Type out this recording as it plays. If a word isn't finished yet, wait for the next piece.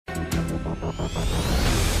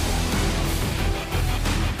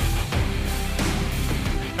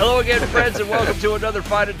Hello again, friends, and welcome to another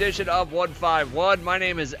fine edition of 151. My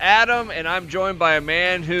name is Adam, and I'm joined by a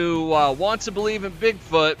man who wants to believe in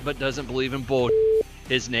Bigfoot, but doesn't believe in bull.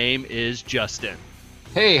 His name is Justin.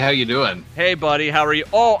 Hey, how you doing? Hey, buddy, how are you?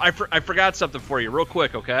 Oh, I forgot something for you real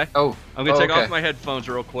quick, okay? Oh, I'm going to take off my headphones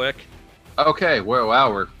real quick. Okay,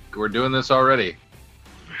 wow, we're doing this already.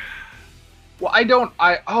 Well,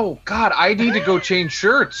 oh, God, I need to go change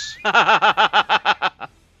shirts.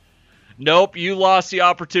 Nope, you lost the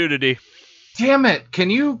opportunity. Damn it.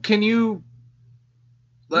 Can you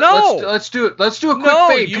No! Let's do it. Let's do a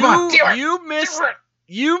quick fade. Come on.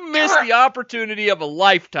 You missed the opportunity of a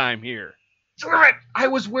lifetime here. I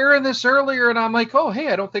was wearing this earlier, and I'm like, oh, hey,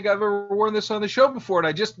 I don't think I've ever worn this on the show before, and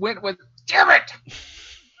I just went with, damn it!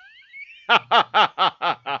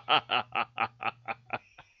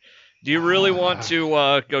 Do you really want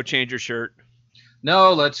to go change your shirt?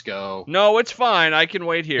 No, let's go. No, it's fine. I can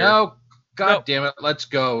wait here. No, God damn it, let's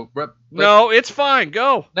go. No, it's fine.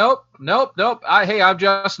 Go. Nope. Hey, I'm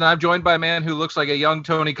Justin. I'm joined by a man who looks like a young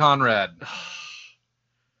Tony Conrad.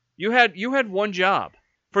 You had one job.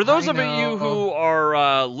 For those of you who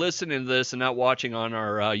are listening to this and not watching on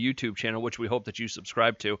our YouTube channel, which we hope that you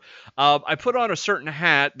subscribe to, I put on a certain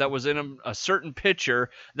hat that was in a certain picture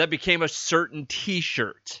that became a certain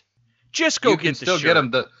T-shirt. Just go get the shirt. You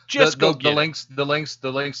can still get them. The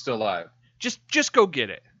link's still live. Just go get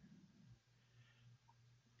it.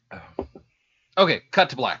 Okay, cut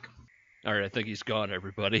to black. All right, I think he's gone,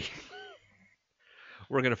 everybody.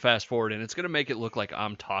 We're going to fast forward, and it's going to make it look like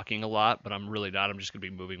I'm talking a lot, but I'm really not. I'm just going to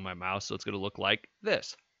be moving my mouse, so it's going to look like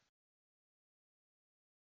this.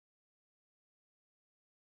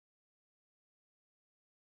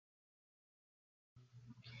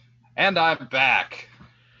 And I'm back.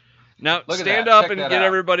 Now, stand up and get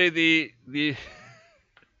everybody the...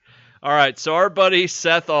 All right, so our buddy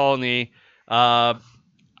Seth Olney,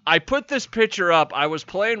 I put this picture up. I was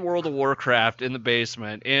playing World of Warcraft in the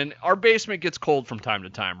basement, and our basement gets cold from time to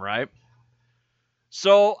time, right?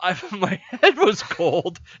 So my head was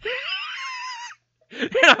cold. And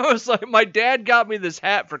I was like, my dad got me this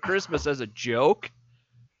hat for Christmas as a joke,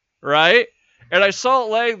 right? And I saw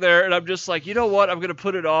it laying there, and I'm just like, you know what? I'm going to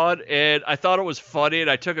put it on. And I thought it was funny, and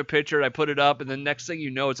I took a picture, and I put it up, and the next thing you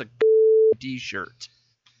know, it's a T-shirt.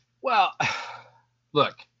 Well,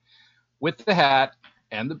 look, with the hat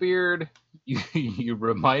and the beard, you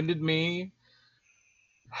reminded me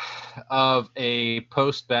of a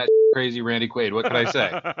post-bat crazy Randy Quaid. What can I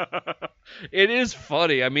say? It is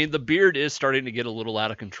funny. I mean, the beard is starting to get a little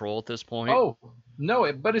out of control at this point. Oh,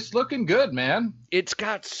 no, but it's looking good, man. It's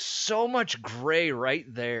got so much gray right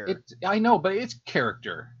there. I know, but it's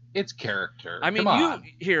character. It's character. I mean, let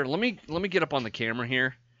me get up on the camera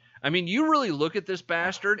here. I mean, you really look at this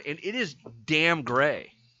bastard, and it is damn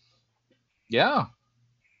gray. Yeah.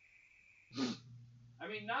 I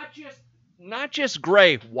mean, not just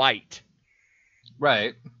gray, white.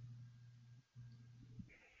 Right.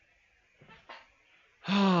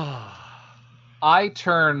 I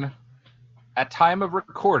turn, at time of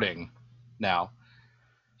recording now,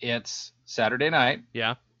 it's Saturday night.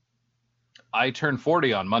 Yeah. I turn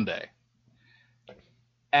 40 on Monday.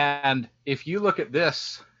 And if you look at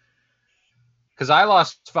this, because I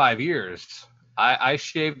lost 5 years. I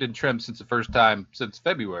shaved and trimmed since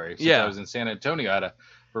February. Since I was in San Antonio. I had a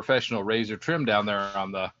professional razor trim down there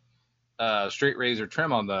on the straight razor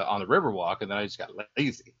trim on the Riverwalk, and then I just got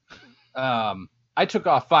lazy. I took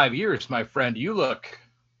off 5 years, my friend. You look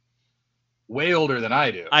way older than I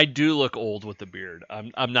do. I do look old with the beard.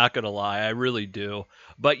 I'm not gonna lie, I really do.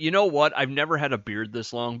 But you know what? I've never had a beard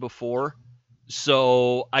this long before.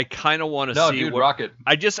 So I kind of want to see rock it.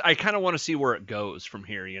 I kind of want to see where it goes from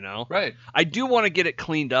here, you know? Right. I do want to get it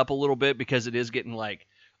cleaned up a little bit because it is getting like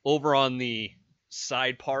over on the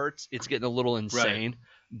side parts, it's getting a little insane. Right.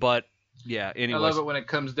 But yeah, anyways. I love it when it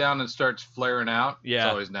comes down and starts flaring out. Yeah.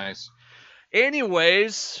 It's always nice.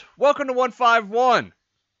 Anyways, welcome to 151,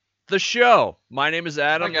 the show. My name is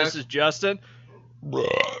Adam. Hi, this is Justin.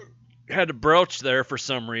 Had to broach there for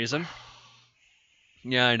some reason.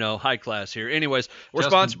 Yeah, I know. High class here. Anyways, we're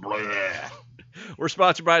sponsored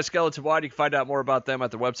by Skeleton Wine. You can find out more about them at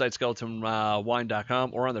their website, skeletonwine.com,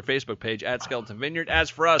 or on their Facebook page at Skeleton Vineyard. As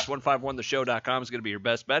for us, 151theshow.com is going to be your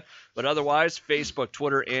best bet. But otherwise, Facebook,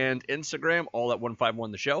 Twitter, and Instagram, all at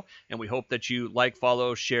 151theshow. And we hope that you like,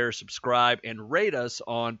 follow, share, subscribe, and rate us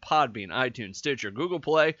on Podbean, iTunes, Stitcher, Google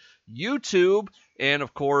Play, YouTube, and,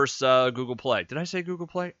 of course, Google Play. Did I say Google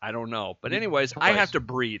Play? I don't know. But anyways, I have to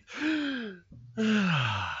breathe.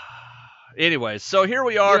 Anyways, so here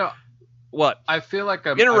we are. You know, what? I feel like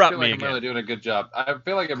I'm really doing a good job. I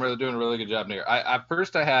feel like I'm really doing a really good job here. I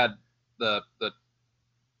first I had the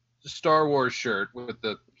Star Wars shirt with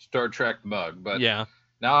the Star Trek mug, but yeah.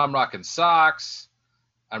 Now I'm rocking socks.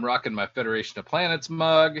 I'm rocking my Federation of Planets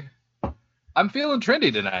mug. I'm feeling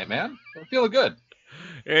trendy tonight, man. I'm feeling good.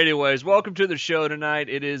 Anyways, welcome to the show tonight.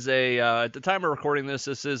 It is at the time of recording this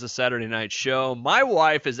is a Saturday night show. My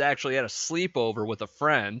wife is actually at a sleepover with a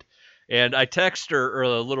friend, and I texted her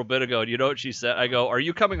a little bit ago. You know what she said? I go, "Are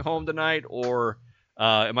you coming home tonight, or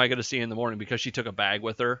am I going to see you in the morning?" Because she took a bag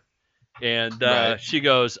with her, and right. She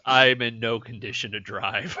goes, "I'm in no condition to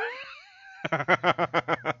drive."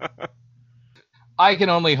 I can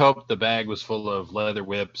only hope the bag was full of leather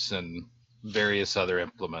whips and various other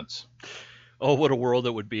implements. Oh, what a world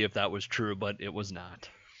it would be if that was true, but it was not.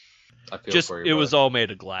 I feel for you, it was all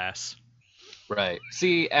made of glass. Right.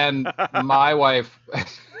 See, and my wife.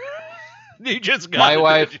 You just got my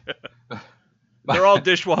wife. They're all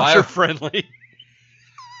dishwasher friendly.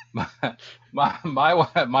 My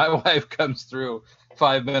wife comes through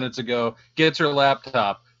 5 minutes ago, gets her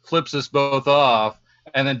laptop, flips us both off,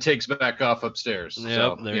 and then takes back off upstairs. Yep,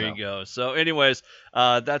 so, there you go. So anyways,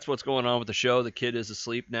 that's what's going on with the show. The kid is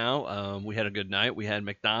asleep now. We had a good night. We had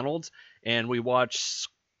McDonald's, and we watched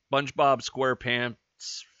SpongeBob SquarePants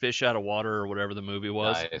Fish Out of Water, or whatever the movie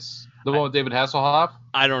was. Nice. The one with David Hasselhoff?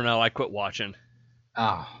 I don't know. I quit watching.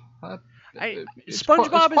 Oh.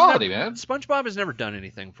 SpongeBob is quality, man. SpongeBob has never done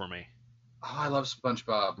anything for me. Oh, I love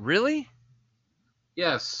SpongeBob. Really?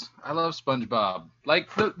 Yes, I love SpongeBob. Like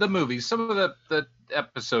the movies, some of the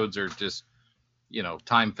episodes are just,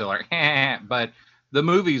 time filler. But the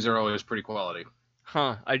movies are always pretty quality.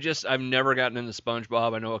 Huh. I've never gotten into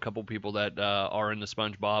SpongeBob. I know a couple people that are into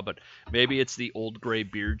SpongeBob, but maybe it's the old gray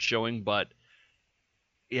beard showing, but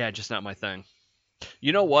yeah, just not my thing.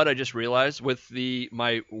 You know what? I just realized with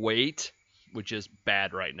my weight, which is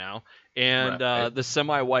bad right now, and the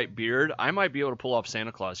semi-white beard, I might be able to pull off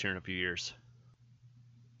Santa Claus here in a few years.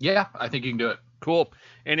 Yeah, I think you can do it. Cool.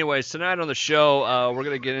 Anyways, tonight on the show, we're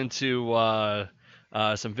going to get into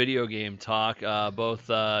some video game talk. Both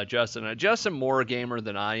Justin more a gamer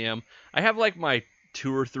than I am. I have like my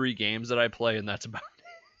 2 or 3 games that I play, and that's about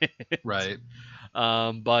it. Right.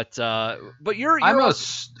 But I'm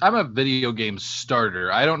a video game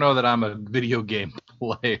starter. I don't know that I'm a video game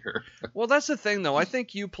player. Well, that's the thing, though. I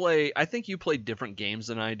think you play different games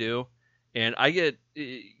than I do. And I get,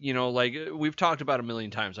 like we've talked about a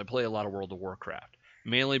million times, I play a lot of World of Warcraft,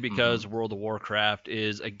 mainly because World of Warcraft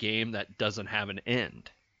is a game that doesn't have an end.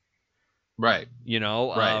 Right.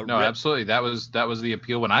 Right. No, absolutely. That was the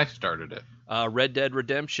appeal when I started it. Red Dead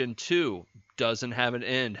Redemption 2 doesn't have an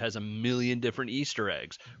end, has a million different Easter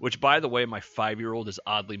eggs, which, by the way, my 5-year-old is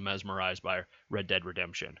oddly mesmerized by Red Dead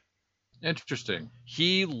Redemption. Interesting.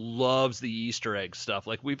 He loves the Easter egg stuff.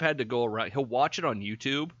 Like, we've had to go around. He'll watch it on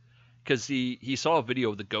YouTube. Because he saw a video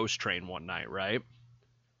of the Ghost Train one night, right?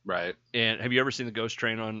 Right. And have you ever seen the Ghost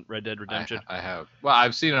Train on Red Dead Redemption? I have. Well,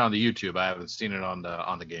 I've seen it on the YouTube. I haven't seen it on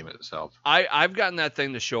the game itself. I've gotten that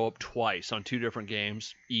thing to show up twice on 2 different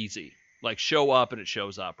games. Easy. Like, show up and it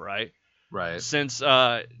shows up, right? Right. Since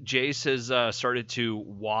Jace has started to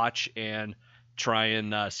watch and try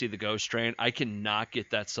and see the Ghost Train, I cannot get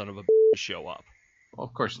that son of a to show up. Well,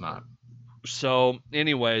 of course not. So,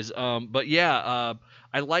 anyways, but yeah,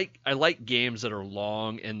 I like games that are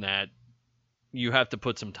long and that you have to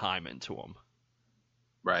put some time into them.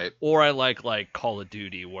 Right. Or I like Call of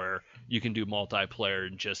Duty where you can do multiplayer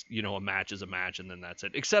and just, a match is a match and then that's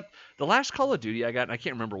it. Except the last Call of Duty I got, and I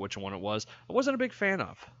can't remember which one it was, I wasn't a big fan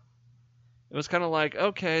of. It was kind of like,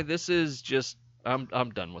 okay, this is just I'm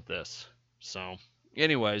done with this. So,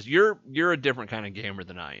 anyways, you're a different kind of gamer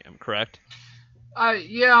than I am, correct?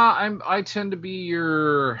 I tend to be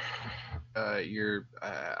your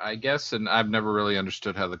I guess, and I've never really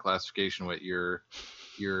understood how the classification with your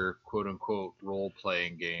quote unquote role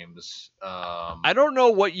playing games. I don't know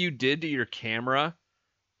what you did to your camera,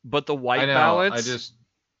 but the white balance.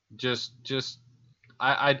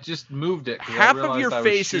 I just moved it. Half of your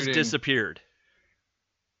face has disappeared.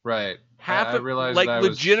 Right. I realized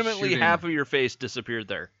legitimately half of your face disappeared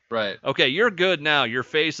there. Right. Okay, you're good now. Your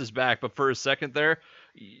face is back, but for a second there,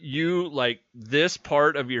 this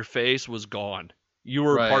part of your face was gone. You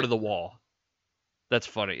were part of the wall. That's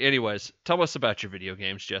funny. Anyways, tell us about your video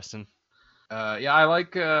games, Justin. I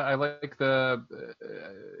like the.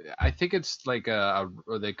 I think it's like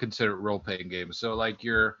or they consider it role playing games. So like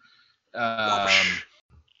your,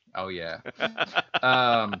 oh yeah,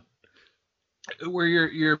 where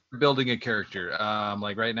you're building a character.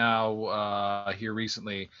 Like right now, here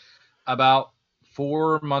recently, about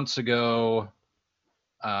 4 months ago,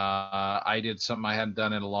 I did something I hadn't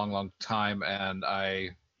done in a long time, and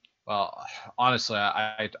I Well, honestly,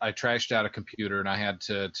 I trashed out a computer and I had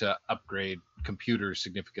to upgrade computers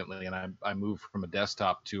significantly, and I moved from a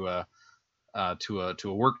desktop to a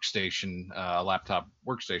workstation, a laptop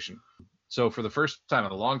workstation. So for the first time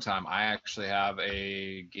in a long time, I actually have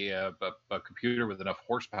a computer with enough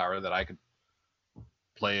horsepower that I could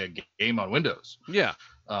play a game on Windows. Yeah.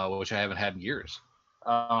 Which I haven't had in years.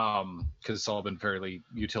 Because it's all been fairly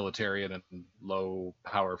utilitarian and low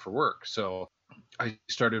power for work. So I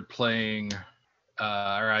started playing,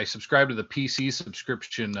 or I subscribed to the PC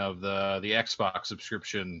subscription of the Xbox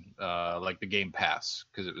subscription, like the Game Pass,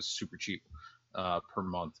 because it was super cheap per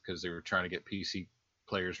month because they were trying to get PC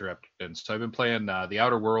players repped in. So I've been playing The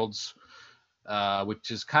Outer Worlds,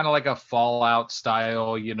 which is kind of like a Fallout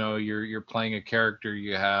style. You know, you're playing a character,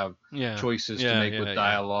 you have choices to make with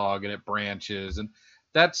dialogue, and it branches, and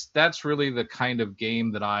that's really the kind of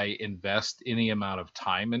game that I invest any amount of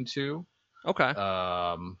time into. Okay.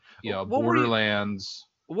 You know, Borderlands.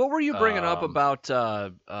 What were you bringing up about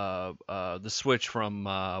the switch from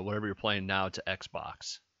whatever you're playing now to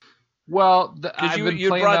Xbox? Well, I've been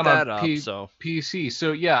playing brought that on up, so. PC.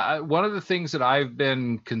 So yeah, one of the things that I've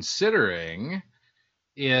been considering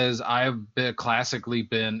is I've classically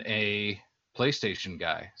been a PlayStation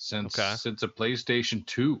guy since a PlayStation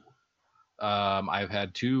 2. I've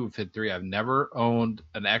had 2, I've had 3. I've never owned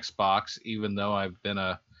an Xbox, even though I've been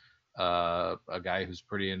a guy who's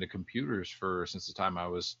pretty into computers since the time I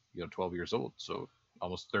was 12 years old, so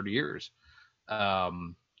almost 30 years.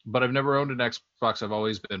 But I've never owned an Xbox. I've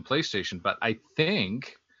always been PlayStation. But I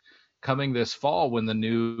think coming this fall, when the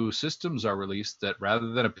new systems are released, that rather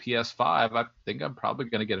than a PS5, I think I'm probably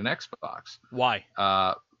going to get an Xbox. Why?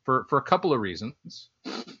 For a couple of reasons.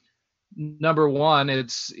 Number one,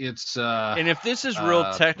 it's and if this is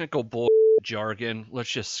real technical bull jargon, let's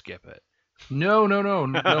just skip it. No,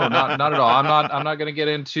 not at all. I'm not going to get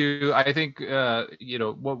into. I think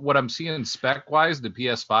what I'm seeing spec wise, the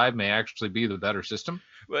PS5 may actually be the better system.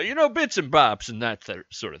 Well, bits and bops and that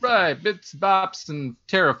sort of thing. Right, bits, bops, and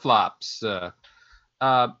teraflops.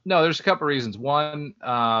 No, there's a couple reasons. One,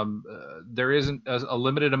 there isn't a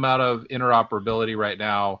limited amount of interoperability right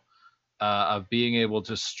now of being able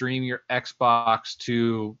to stream your Xbox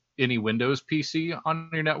to any Windows PC on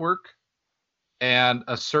your network. And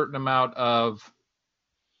a certain amount of,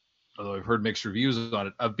 although I've heard mixed reviews on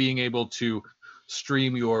it, of being able to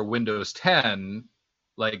stream your Windows 10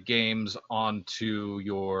 like games onto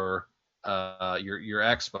your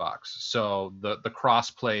Xbox. So the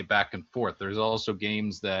cross-play back and forth. There's also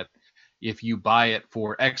games that if you buy it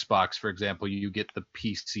for Xbox, for example, you get the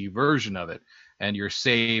PC version of it, and your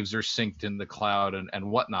saves are synced in the cloud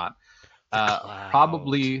and whatnot.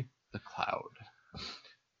 Probably the cloud.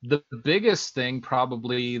 The biggest thing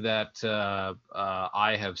probably that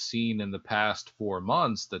I have seen in the past 4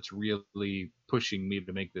 months that's really pushing me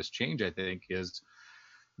to make this change, I think, is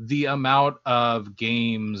the amount of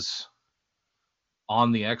games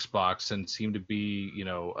on the Xbox and seem to be,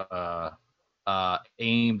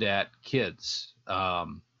 aimed at kids.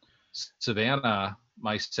 Savannah,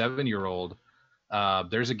 my 7-year-old,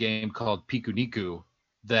 there's a game called Pikuniku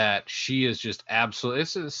that she is just absolutely.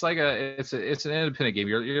 It's an independent game.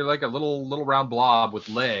 You're like a little round blob with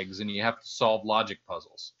legs, and you have to solve logic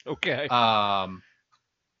puzzles. Okay.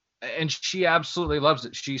 And she absolutely loves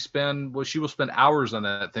it. She will spend hours on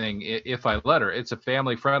that thing if I let her. It's a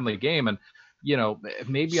family friendly game, and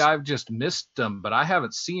maybe I've just missed them, but I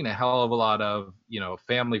haven't seen a hell of a lot of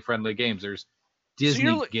family friendly games. There's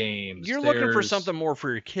Disney games. You're looking for something more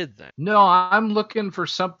for your kid then? No, I'm looking for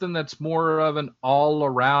something that's more of an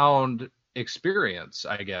all-around experience,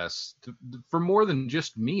 I guess, for more than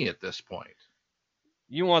just me at this point.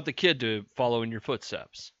 You want the kid to follow in your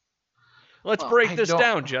footsteps. Let's break this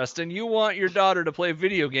down, Justin. You want your daughter to play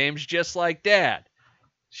video games just like Dad.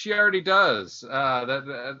 She already does.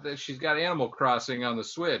 She's got Animal Crossing on the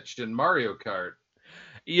Switch and Mario Kart.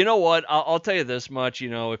 You know what? I'll tell you this much.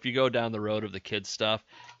 If you go down the road of the kids stuff,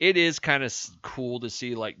 it is kind of cool to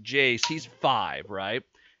see, like, Jace. He's 5, right?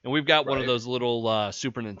 And we've got one of those little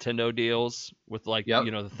Super Nintendo deals with, like,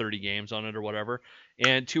 the 30 games on it or whatever.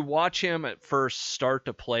 And to watch him at first start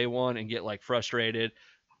to play one and get, like, frustrated,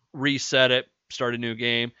 reset it, start a new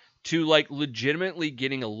game, to, like, legitimately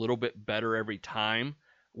getting a little bit better every time,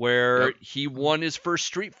 where he won his first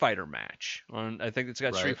Street Fighter match. I think it's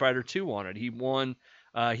got Street Fighter 2 on it. He won...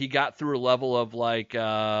 he got through a level of, like,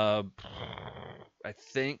 I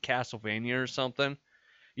think Castlevania or something,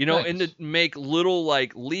 nice. And to make little,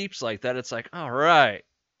 like, leaps like that, it's like, all right,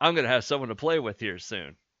 I'm going to have someone to play with here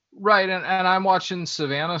soon. Right, and I'm watching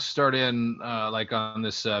Savannah start in like on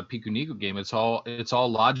this Piku Niku game. It's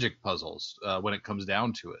all logic puzzles when it comes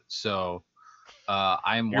down to it. So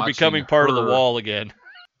You're becoming part of the wall again.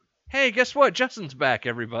 Hey, guess what? Justin's back,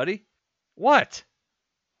 everybody. What?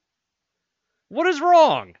 What is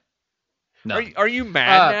wrong? No. Are you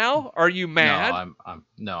mad now? Are you mad?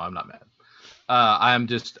 No, I'm not mad.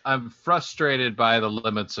 I'm frustrated by the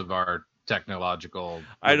limits of our technological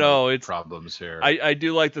problems here. I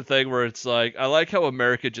do like the thing where it's like, I like how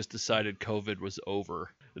America just decided COVID was over.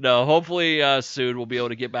 No, hopefully soon we'll be able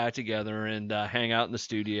to get back together and hang out in the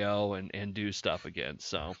studio and do stuff again.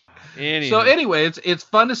 So anyway, it's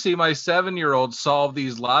fun to see my 7-year-old solve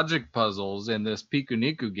these logic puzzles in this Piku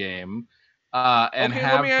Niku game. And okay,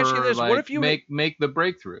 have her like, what if you make the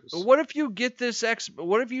breakthroughs. What if you get this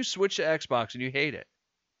what if you switch to Xbox and you hate it?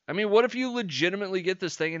 I mean, what if you legitimately get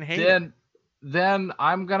this thing and hate it? Then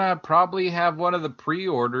I'm gonna probably have one of the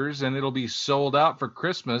pre-orders and it'll be sold out for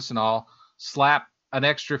Christmas, and I'll slap an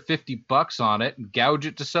extra $50 on it and gouge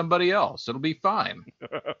it to somebody else. It'll be fine.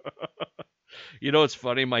 You know, it's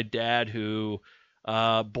funny. My dad, who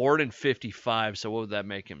born in 55, so what would that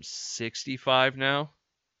make him? 65 now,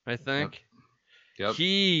 I think. Yep.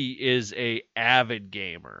 He is a avid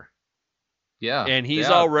gamer. Yeah, and he's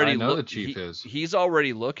already. I know the chief is. He's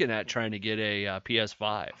already looking at trying to get a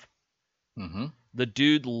PS5. Mm-hmm. The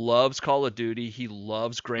dude loves Call of Duty. He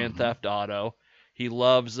loves Grand Theft Auto. He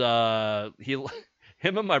loves him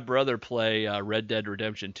and my brother play Red Dead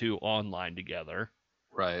Redemption 2 online together.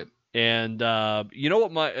 Right. And you know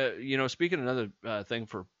what speaking of another thing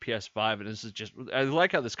for PS5, and this is just, I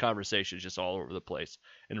like how this conversation is just all over the place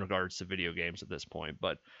in regards to video games at this point.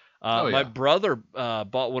 But my brother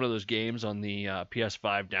bought one of those games on the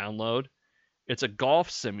PS5 download. It's a golf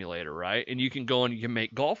simulator, right? And you can go and you can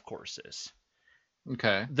make golf courses.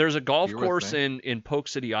 Okay. There's a golf course in Polk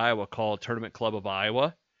City, Iowa called Tournament Club of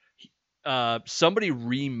Iowa. Somebody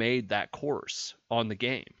remade that course on the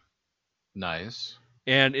game. Nice.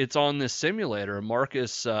 And it's on this simulator. And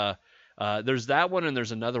Marcus, there's that one and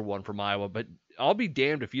there's another one from Iowa. But I'll be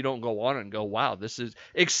damned if you don't go on it and go, wow, this is,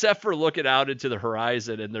 except for looking out into the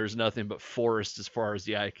horizon and there's nothing but forest as far as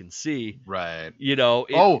the eye can see. Right. You know.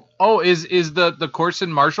 Is the course in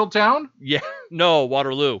Marshalltown? Yeah. No,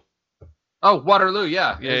 Waterloo. Oh, Waterloo.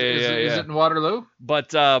 Yeah. Is it in Waterloo?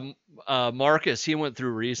 But Marcus, he went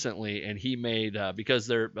through recently and he made, because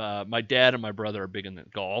they're my dad and my brother are big in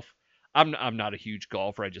golf. I'm not a huge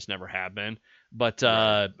golfer. I just never have been. But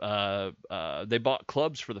they bought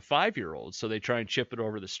clubs for the 5-year-olds, so they try and chip it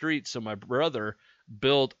over the street. So my brother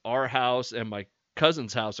built our house and my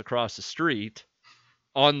cousin's house across the street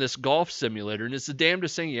on this golf simulator, and it's the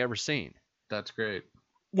damnedest thing you ever seen. That's great.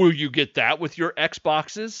 Will you get that with your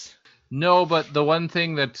Xboxes? No, but the one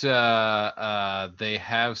thing that they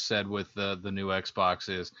have said with the new Xbox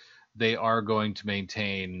is they are going to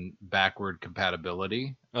maintain backward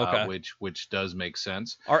compatibility, which does make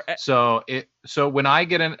sense. So when I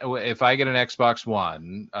get if I get an Xbox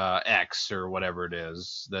One X or whatever it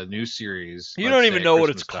is, the new series, you don't even know what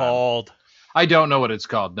it's called. I don't know what it's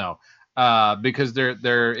called. No, because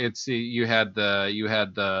you had the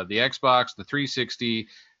Xbox, the 360,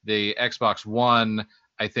 the Xbox One.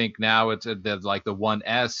 I think now it's like the One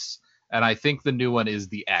S, and I think the new one is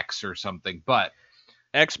the X or something, but.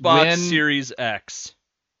 Xbox Series X.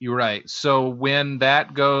 You're right. So when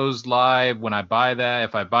that goes live,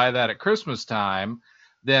 if I buy that at Christmas time,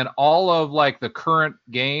 then all of like the current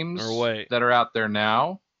games that are out there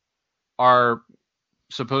now are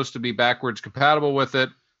supposed to be backwards compatible with it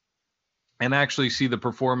and actually see the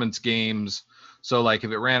performance games. So like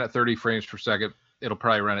if it ran at 30 frames per second, it'll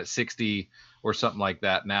probably run at 60 or something like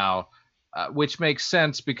that now, which makes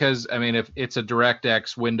sense because, I mean, if it's a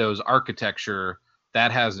DirectX Windows architecture,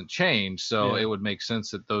 that hasn't changed, so it would make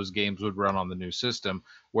sense that those games would run on the new system.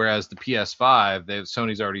 Whereas the PS5,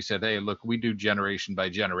 Sony's already said, "Hey, look, we do generation by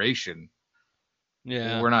generation.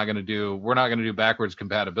 Yeah, we're not going to do backwards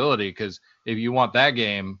compatibility because if you want that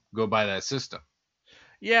game, go buy that system."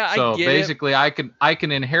 Yeah, so I get basically, I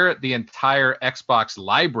can inherit the entire Xbox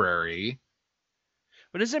library.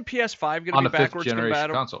 But isn't PS5 going to be backwards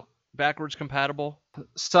compatible? Console. Backwards compatible?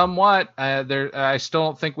 Somewhat. I still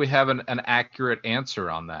don't think we have an accurate answer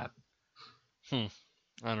on that. I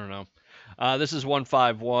don't know. This is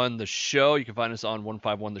 151 The Show. You can find us on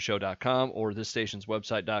 151theshow.com or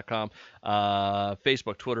thisstationswebsite.com.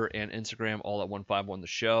 Facebook, Twitter, and Instagram, all at 151 The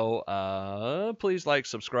Show. Please like,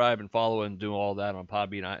 subscribe, and follow and do all that on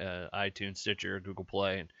Podbean, iTunes, Stitcher, Google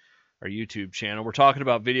Play, and our YouTube channel. We're talking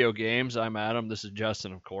about video games. I'm Adam. This is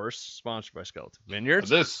Justin, of course, sponsored by Skeleton Vineyards.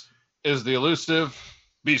 This is the elusive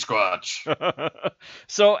B-Squatch.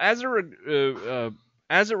 So as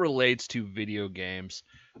it relates to video games,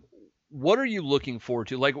 what are you looking forward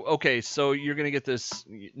to? Like, okay, so you're gonna get this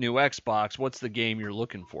new Xbox. What's the game you're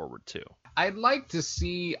looking forward to? I'd like to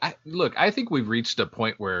see. I think we've reached a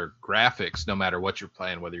point where graphics, no matter what you're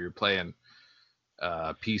playing, whether you're playing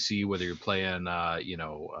PC, whether you're playing, you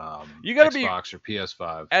gotta Xbox or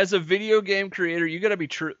PS5. As a video game creator, you gotta be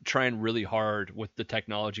trying really hard with the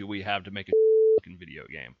technology we have to make a video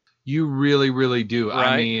game. You really, really do.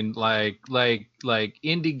 Right? I mean, like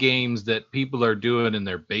indie games that people are doing in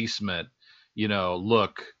their basement,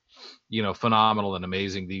 look, phenomenal and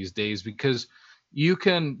amazing these days, because you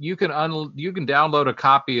can download a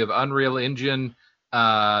copy of Unreal Engine.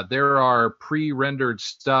 There are pre-rendered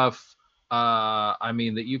stuff. I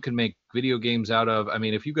mean, that you can make video games out of. I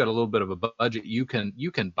mean, if you've got a little bit of a budget, you can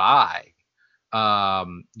buy,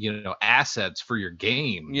 assets for your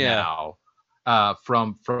game now.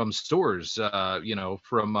 From stores,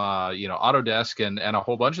 from Autodesk and a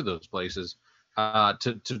whole bunch of those places,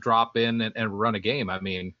 to drop in and run a game. I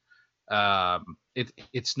mean,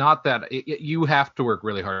 it's not that you have to work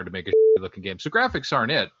really hard to make a looking game. So graphics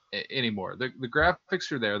aren't it anymore. The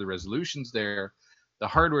graphics are there, the resolution's there, the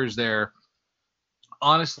hardware's there.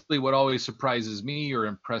 Honestly, what always surprises me or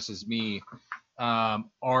impresses me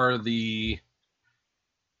are the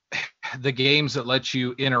games that let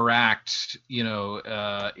you interact,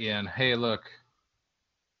 in, hey, look,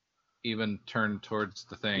 even turn towards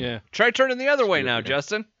the thing. Yeah. Try turning the other way now,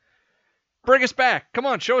 Justin. Bring us back. Come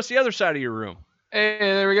on, show us the other side of your room. Hey,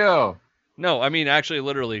 there we go. No, I mean, actually,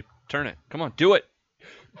 literally, turn it. Come on, do it.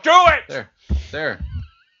 Do it! There,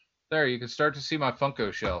 you can start to see my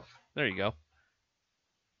Funko shelf. There you go.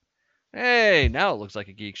 Hey, now it looks like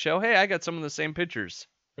a geek show. Hey, I got some of the same pictures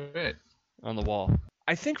on the wall.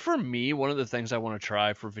 I think for me, one of the things I want to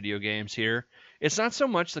try for video games here, it's not so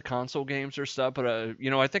much the console games or stuff, but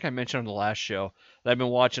I think I mentioned on the last show that I've been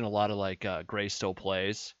watching a lot of like Gray Still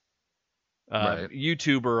Plays, right.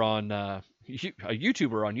 YouTuber on a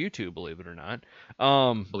YouTuber on YouTube, believe it or not.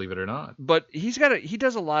 Believe it or not. But he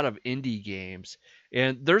does a lot of indie games,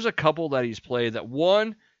 and there's a couple that he's played that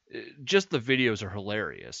one, just the videos are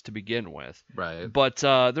hilarious to begin with. Right. But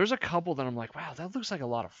there's a couple that I'm like, wow, that looks like a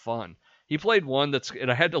lot of fun. He played one and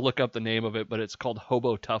I had to look up the name of it, but it's called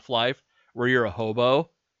Hobo Tough Life, where you're a hobo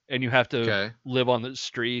and you have to live on the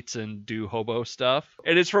streets and do hobo stuff.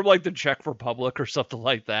 And it's from like the Czech Republic or something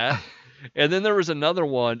like that. And then there was another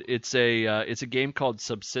one. It's a game called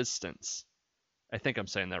Subsistence. I think I'm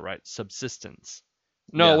saying that right. Subsistence.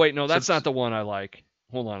 No, wait, no, that's not the one I like.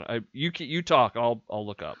 Hold on. You talk. I'll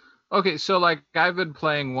look up. Okay, so like I've been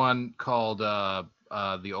playing one called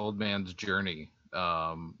The Old Man's Journey,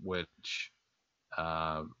 which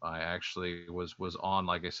I actually was on,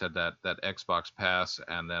 like I said, that Xbox Pass,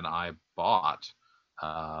 and then I bought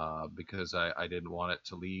because I didn't want it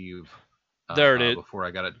to leave there it is before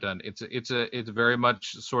I got it done. It's very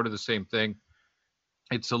much sort of the same thing.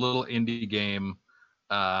 It's a little indie game,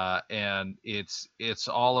 and it's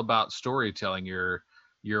all about storytelling.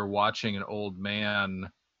 You're watching an old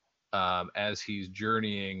man as he's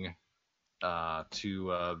journeying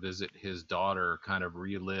to visit his daughter, kind of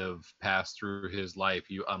pass through his life.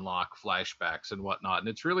 You unlock flashbacks and whatnot, and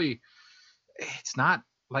it's not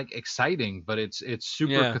like exciting, but it's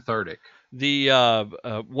super cathartic. The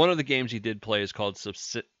one of the games he did play is called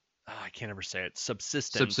I can't ever say it.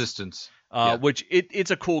 Subsistence. Which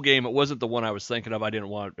it's a cool game. It wasn't the one I was thinking of. I didn't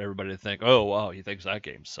want everybody to think, oh, wow, he thinks that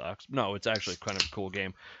game sucks. No, it's actually kind of a cool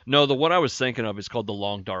game. No, the one I was thinking of is called The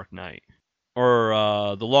Long Dark Night.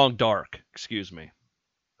 Or The Long Dark, excuse me.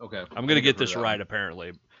 Okay. I'm going to get this right,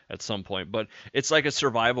 apparently, at some point. But it's like a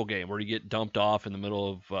survival game where you get dumped off in the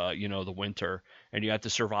middle of, the winter, and you have to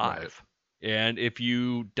survive. Right. And if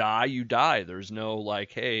you die, you die. There's no,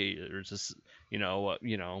 like, hey, there's this,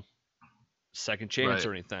 second chance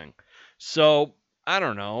or anything. So I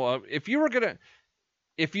don't know. If you were gonna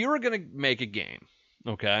make a game,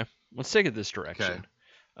 okay, let's take it this direction,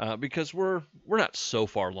 because we're not so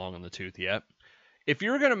far along in the tooth yet. If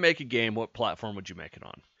you were gonna make a game, what platform would you make it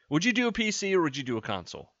on? Would you do a PC or would you do a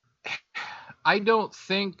console? I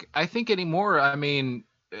think anymore. I mean,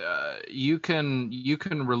 you can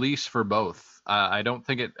release for both. I don't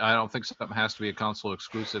think something has to be a console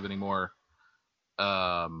exclusive anymore.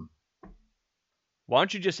 Why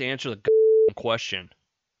don't you just answer the question?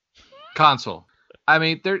 Console. I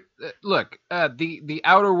mean, look. The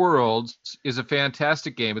Outer Worlds is a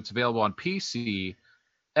fantastic game. It's available on PC,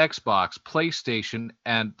 Xbox, PlayStation,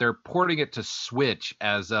 and they're porting it to Switch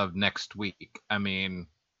as of next week. I mean,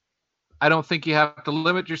 I don't think you have to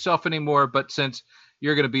limit yourself anymore. But since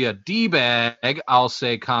you're going to be a D-bag, I'll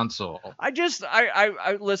say console. I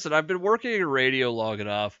listen. I've been working in radio long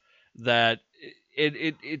enough that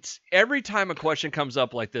it's every time a question comes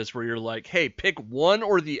up like this where you're like, hey, pick one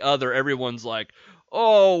or the other. Everyone's like,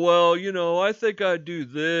 oh, well, I think I'd do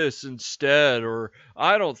this instead, or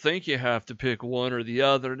I don't think you have to pick one or the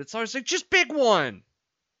other. And it's always like, just pick one.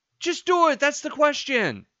 Just do it. That's the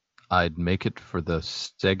question. I'd make it for the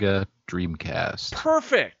Sega Dreamcast.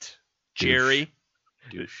 Perfect, Jerry.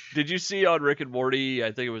 Douche. Did you see on Rick and Morty,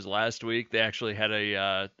 I think it was last week, they actually had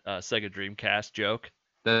a Sega Dreamcast joke?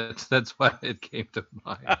 That's why it came to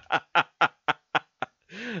mind.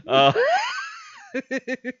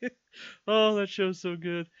 Oh, that show's so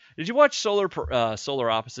good. Did you watch Solar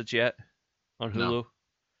Opposites yet on Hulu?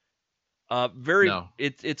 No.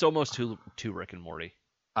 It's almost to Rick and Morty.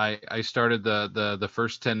 I started the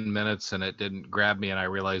first 10 minutes and it didn't grab me, and I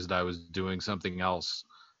realized I was doing something else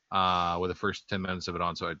with the first 10 minutes of it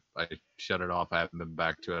on, so I shut it off. I haven't been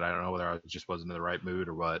back to it. I don't know whether I just wasn't in the right mood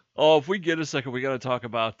or what. Oh, if we get a second, we got to talk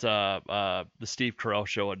about the Steve Carell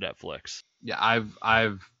show on Netflix. Yeah,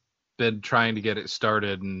 I've been trying to get it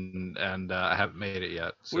started and I haven't made it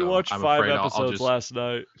yet. So we watched 5 episodes last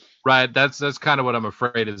night. Right, that's kind of what I'm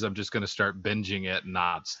afraid is. I'm just going to start binging it and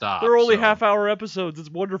not stop. They're only half-hour episodes. It's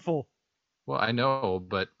wonderful. Well, I know,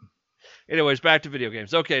 but anyways, back to video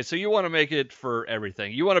games. Okay, so you want to make it for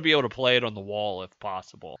everything. You want to be able to play it on the wall if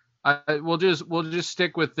possible. We'll just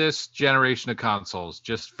stick with this generation of consoles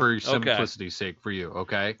just for simplicity's sake for you,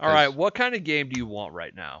 okay? All right, what kind of game do you want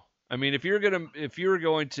right now? I mean, if you were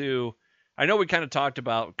going to, I know we kind of talked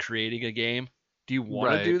about creating a game. Do you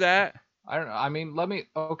want to do that? I don't know. I mean, let me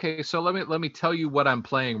tell you what I'm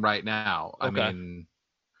playing right now. Okay. I mean,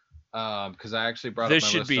 because I actually brought this up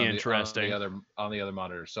my should list be on interesting on the other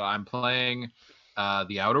monitor. So I'm playing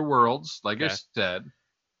The Outer Worlds, like I said.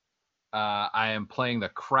 I am playing the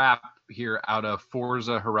crap here out of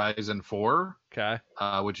Forza Horizon 4,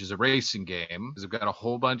 which is a racing game. They've got a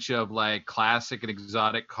whole bunch of like classic and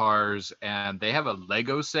exotic cars, and they have a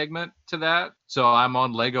Lego segment to that. So I'm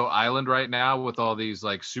on Lego Island right now with all these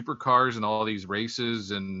like supercars and all these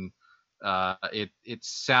races, and it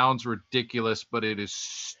sounds ridiculous, but it is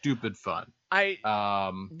stupid fun.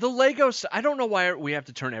 The Lego. I don't know why we have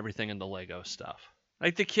to turn everything into Lego stuff.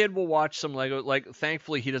 Like, the kid will watch some Lego, like,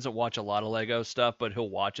 thankfully he doesn't watch a lot of Lego stuff, but he'll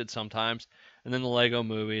watch it sometimes. And then the Lego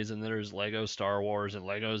movies, and there's Lego Star Wars, and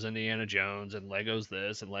Lego's Indiana Jones, and Lego's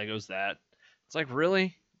this, and Lego's that. It's like,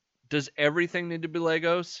 really? Does everything need to be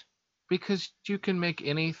Legos? Because you can make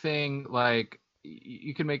anything, like,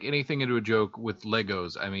 you can make anything into a joke with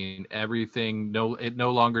Legos. I mean, everything, it no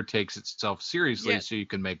longer takes itself seriously, so you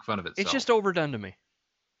can make fun of itself. It's just overdone to me.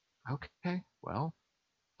 Okay, well,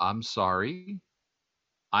 I'm sorry.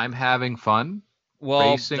 I'm having fun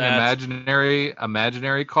racing imaginary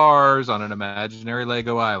cars on an imaginary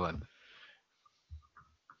Lego island.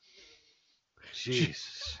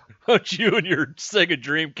 Jesus. Why don't you and your Sega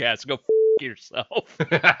Dreamcast go yourself?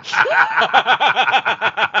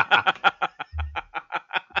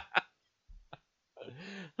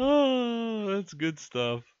 Oh, that's good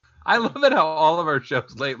stuff. I love it how all of our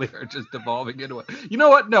shows lately are just evolving into it. You know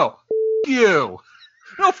what? No. You.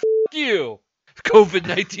 No, you.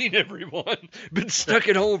 COVID-19, everyone. Been stuck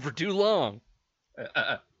at home for too long.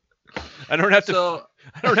 I don't have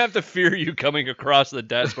to fear you coming across the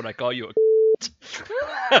desk when I call you a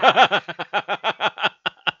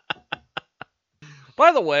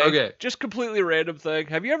By the way, just completely random thing.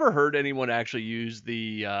 Have you ever heard anyone actually use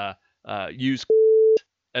the use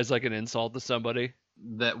as like an insult to somebody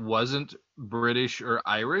that wasn't British or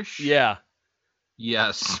Irish? Yeah.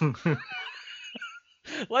 Yes.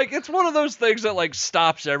 Like, it's one of those things that like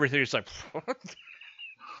stops everything. It's like, what?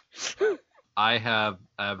 I have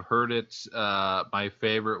heard it. My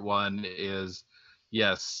favorite one is,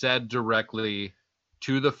 yes, said directly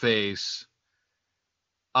to the face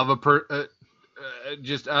of a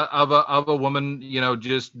of a woman. You know,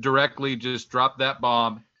 just directly, just drop that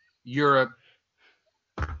bomb. Europe.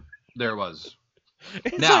 There it was.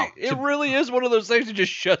 It really is one of those things that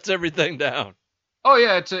just shuts everything down. Oh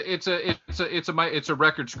yeah, it's a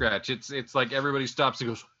record scratch. It's like everybody stops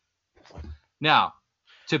and goes. Now,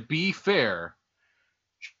 to be fair,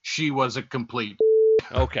 she was a complete.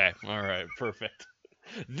 Okay, all right, perfect.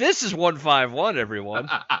 This is 151, everyone.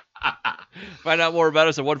 Find out more about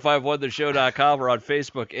us at 151theshow.com. We're on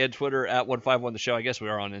Facebook and Twitter at 151theshow. I guess we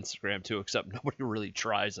are on Instagram too, except nobody really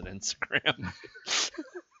tries an Instagram.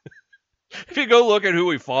 If you go look at who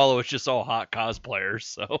we follow, it's just all hot cosplayers.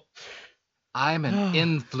 So. I'm an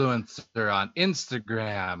influencer on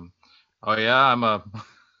Instagram. Oh yeah, I'm a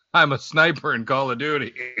I'm a sniper in Call of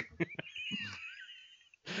Duty.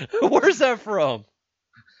 Where's that from?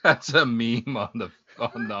 That's a meme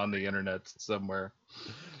on the internet somewhere.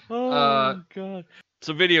 Oh God.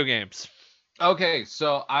 So video games. Okay,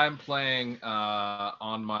 so I'm playing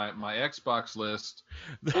on my Xbox list,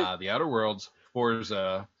 The Outer Worlds,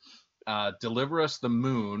 Forza, Deliver Us the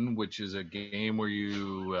Moon, which is a game where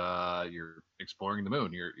you're exploring the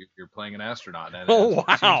moon. You're playing an astronaut. And oh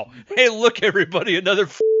wow! Hey, look, everybody, another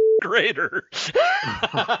grader.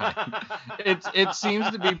 It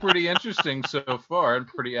seems to be pretty interesting so far and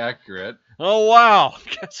pretty accurate. Oh wow!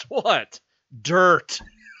 Guess what? Dirt.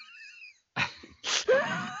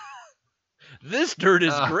 This dirt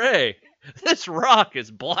is gray. This rock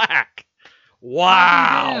is black.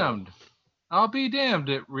 Wow. I'll be damned.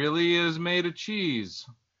 It really is made of cheese.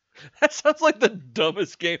 That sounds like the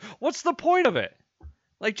dumbest game. What's the point of it?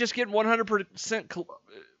 Like just getting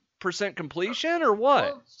 100% completion or what?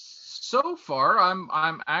 Well, so far,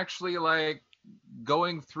 I'm actually like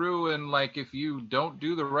going through and like if you don't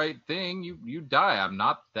do the right thing, you die. I'm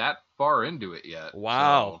not that far into it yet.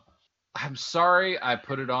 Wow. So I'm sorry I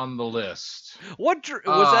put it on the list. What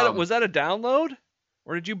was that a download,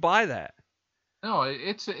 or did you buy that? No,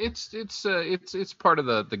 it's part of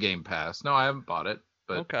the Game Pass. No, I haven't bought it.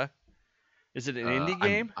 But okay. Is it an indie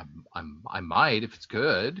game? I might if it's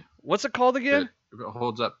good. What's it called again? It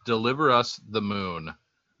holds up. Deliver Us the Moon.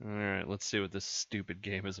 All right, let's see what this stupid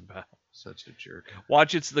game is about. Such a jerk.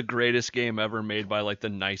 Watch, it's the greatest game ever made by like the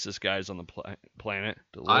nicest guys on the planet.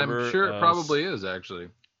 I'm sure it probably is actually.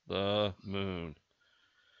 The Moon.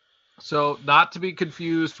 So, not to be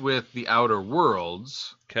confused with The Outer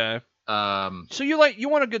Worlds. Okay. So you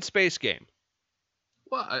want a good space game?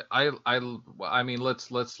 Well, I mean,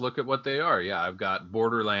 let's look at what they are. Yeah, I've got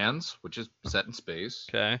Borderlands, which is set in space.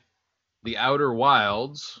 Okay. The Outer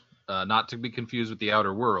Wilds, not to be confused with The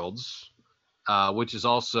Outer Worlds, which is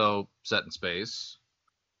also set in space.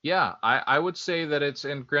 Yeah, I would say that it's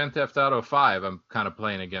in Grand Theft Auto 5. I'm kind of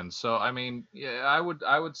playing again, so I mean, yeah, I would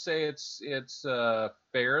say it's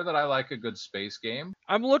fair that I like a good space game.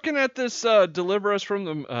 I'm looking at this Deliver Us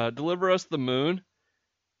the Moon.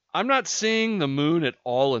 I'm not seeing the moon at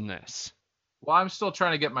all in this. Well, I'm still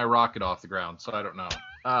trying to get my rocket off the ground, so I don't know.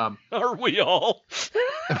 Are we all?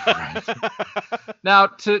 Right. Now,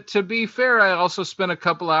 to be fair, I also spent a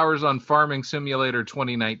couple hours on Farming Simulator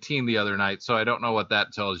 2019 the other night, so I don't know what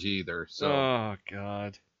that tells you either. So. Oh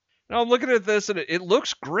God. Now I'm looking at this and it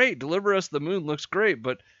looks great. Deliver Us the Moon looks great,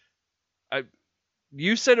 but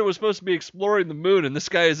you said it was supposed to be exploring the moon, and this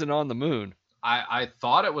guy isn't on the moon. I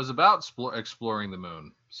thought it was about exploring the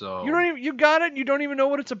moon. So you got it. And you don't even know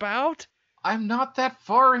what it's about. I'm not that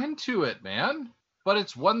far into it, man. But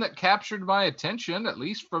it's one that captured my attention, at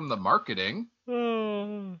least from the marketing.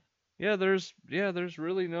 Yeah, there's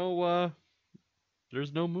really no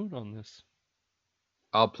there's no moon on this.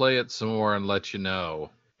 I'll play it some more and let you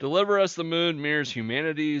know. Deliver Us the Moon mirrors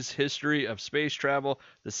humanity's history of space travel.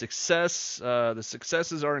 The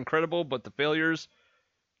successes are incredible, but the failures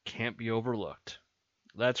can't be overlooked.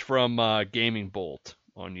 That's from Gaming Bolt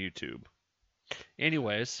on YouTube.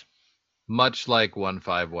 Anyways. Much like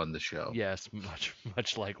 151 the show. Yes, much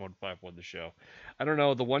like 151 the show. I don't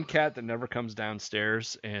know, the one cat that never comes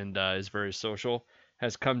downstairs and is very social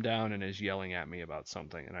has come down and is yelling at me about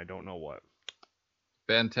something, and I don't know what.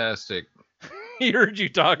 Fantastic. He heard you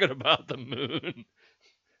talking about the moon.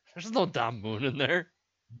 There's no damn moon in there.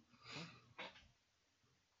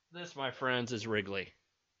 This, my friends, is Wrigley.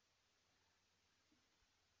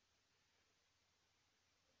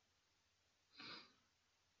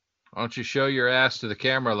 Why don't you show your ass to the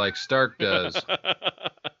camera like Stark does?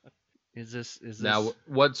 Is this now?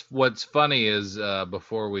 What's funny is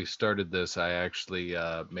before we started this, I actually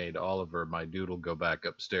made Oliver, my doodle, go back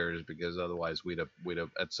upstairs because otherwise we'd have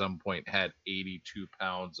at some point had 82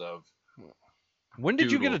 pounds of. When did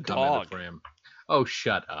you get a dog? Oh,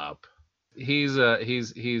 shut up. He's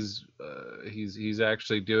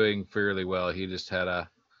actually doing fairly well. He just had a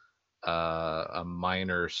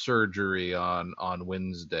minor surgery on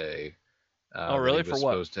Wednesday. Oh, really? For what?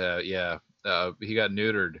 Supposed to have, yeah. He got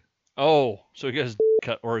neutered. Oh, so he got his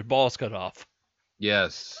cut or his balls cut off.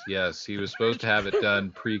 Yes. He was supposed to have it done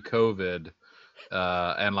pre-COVID,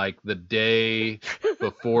 and like the day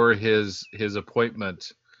before his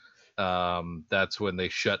appointment, that's when they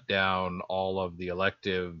shut down all of the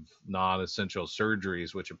elective non-essential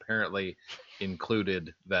surgeries, which apparently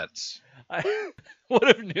included vets. What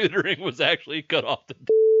if neutering was actually cut off the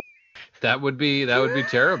That would be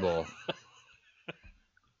terrible.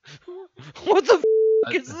 What the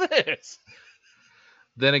is this?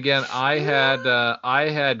 Then again, I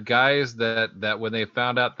had guys that when they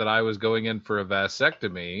found out that I was going in for a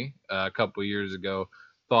vasectomy a couple years ago,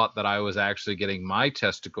 thought that I was actually getting my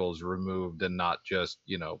testicles removed and not just,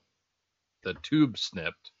 the tube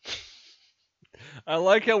snipped. I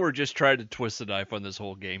like how we're just trying to twist the knife on this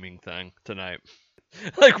whole gaming thing tonight.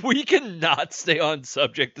 Like, we cannot stay on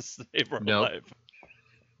subject to save our life.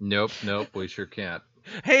 Nope, we sure can't.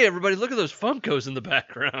 Hey, everybody, look at those Funkos in the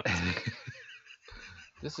background.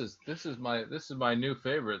 This is my new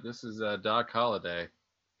favorite. This is Doc Holliday.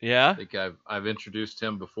 Yeah? I think I've introduced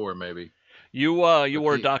him before, maybe. You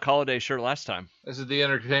wore a Doc Holliday shirt last time. This is the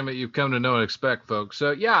entertainment you've come to know and expect, folks.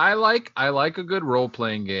 So yeah, I like a good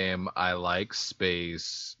role-playing game. I like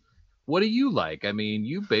space. What do you like? I mean,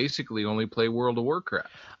 you basically only play World of Warcraft.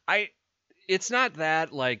 It's not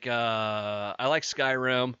that, like, I like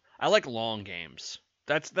Skyrim. I like long games.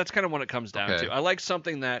 That's kind of what it comes down to. I like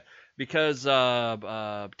something that, because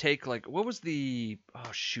take, like, what was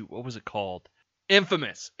it called?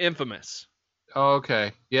 Infamous. Oh,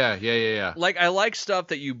 okay. Yeah. Like, I like stuff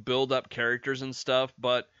that you build up characters and stuff,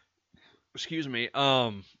 but excuse me,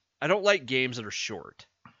 I don't like games that are short.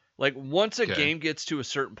 Like, once a game gets to a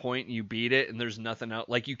certain point and you beat it and there's nothing else,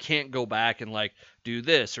 like, you can't go back and, like, do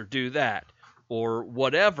this or do that or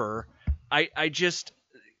whatever. I just,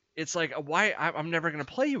 it's like, why? I'm never going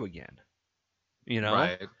to play you again,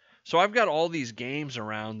 Right. So I've got all these games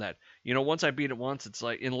around that, once I beat it once, it's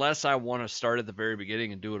like, unless I want to start at the very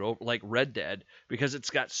beginning and do it over, like Red Dead, because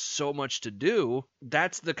it's got so much to do.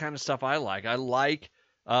 That's the kind of stuff I like. I like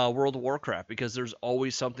World of Warcraft because there's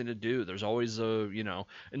always something to do. There's always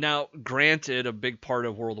Now, granted, a big part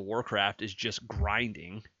of World of Warcraft is just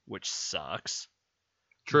grinding, which sucks.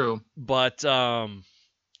 True. But it's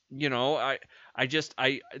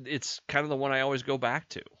kind of the one I always go back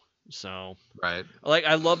to. So, right. Like,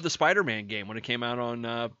 I love the Spider-Man game when it came out on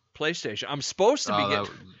PlayStation. I'm supposed to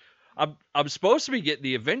be getting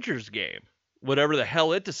the Avengers game, whatever the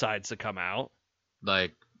hell it decides to come out.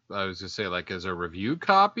 Like, I was gonna say, like, as a review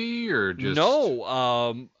copy or just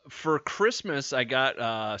no. For Christmas, I got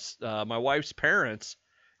my wife's parents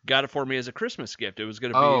got it for me as a Christmas gift. It was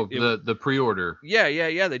gonna be the pre-order. Yeah.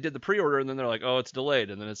 They did the pre-order and then they're like, oh, it's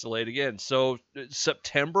delayed, and then it's delayed again. So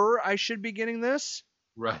September, I should be getting this.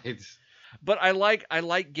 Right. But I like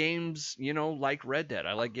games, like Red Dead.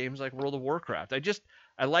 I like games like World of Warcraft.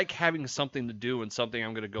 I like having something to do and something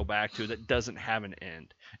I'm going to go back to that doesn't have an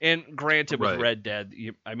end. And granted, with Red Dead,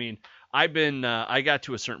 I got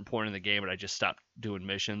to a certain point in the game and I just stopped doing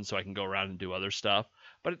missions so I can go around and do other stuff.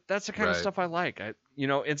 But that's the kind of stuff I like.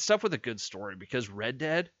 And stuff with a good story, because Red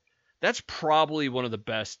Dead, that's probably one of the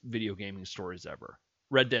best video gaming stories ever.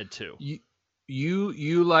 Red Dead 2.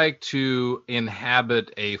 You like to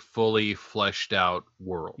inhabit a fully fleshed out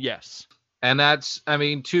world. Yes. And that's, I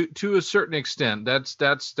mean, to a certain extent,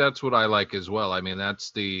 that's what I like as well. I mean,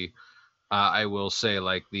 that's the I will say,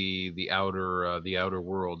 like, the outer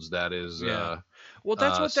worlds. That is well,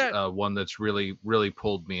 that's what one that's really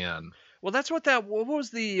pulled me in. Well, that's what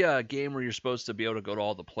was the game where you're supposed to be able to go to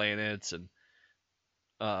all the planets, and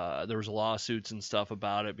there was lawsuits and stuff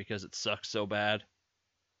about it because it sucks so bad.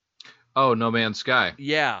 Oh, No Man's Sky.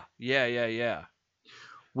 Yeah.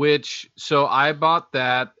 Which, so I bought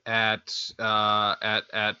that at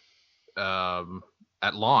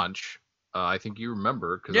launch. I think you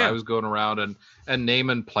remember, because I was going around and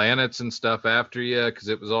naming planets and stuff after you, because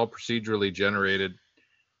it was all procedurally generated.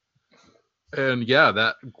 And yeah,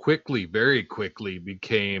 that very quickly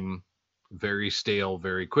became very stale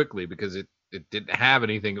very quickly, because it didn't have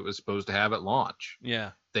anything it was supposed to have at launch.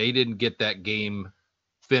 Yeah. They didn't get that game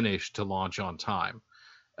finished to launch on time.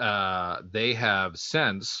 They have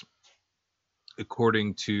since,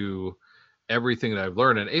 according to everything that I've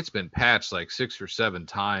learned, and it's been patched like 6 or 7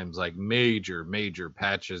 times, like major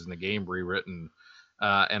patches in the game rewritten.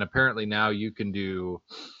 And apparently now you can do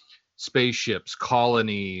spaceships,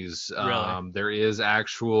 colonies. Really? There is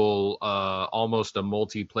actual almost a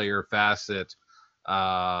multiplayer facet.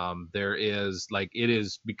 There is, like, it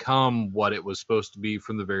has become what it was supposed to be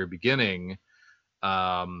from the very beginning.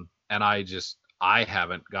 And I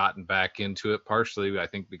haven't gotten back into it, partially I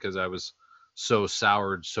think because I was so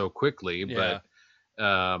soured so quickly. Yeah.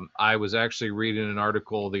 But I was actually reading an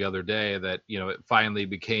article the other day that, it finally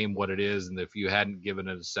became what it is, and if you hadn't given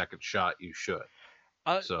it a second shot, you should.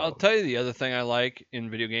 I'll tell you the other thing I like in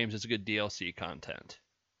video games is good DLC content.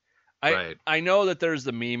 Right. I know that there's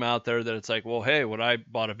the meme out there that it's like, well, hey, when I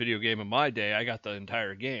bought a video game in my day, I got the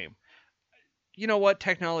entire game. You know what?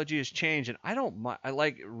 Technology has changed, and I don't mind. I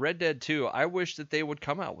like Red Dead 2. I wish that they would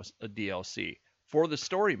come out with a DLC for the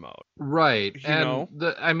story mode. Right.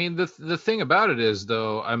 The thing about it is,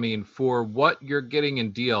 though, for what you're getting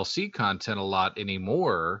in DLC content a lot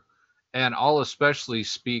anymore, and I'll especially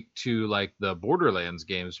speak to like the Borderlands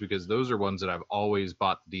games because those are ones that I've always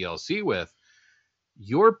bought the DLC with.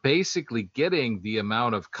 You're basically getting the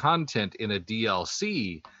amount of content in a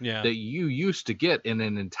DLC that you used to get in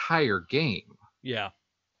an entire game. Yeah.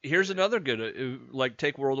 Here's another good, like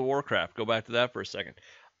take World of Warcraft. Go back to that for a second.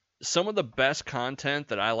 Some of the best content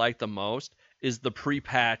that I like the most is the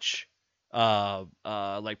pre-patch,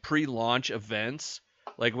 like pre-launch events.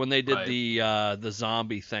 Like when they did the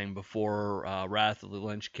zombie thing before Wrath of the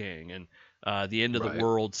Lich King and the end of the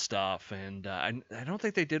world stuff. And I don't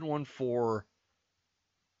think they did one for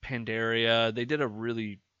Pandaria. They did a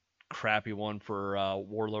really crappy one for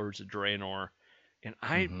Warlords of Draenor.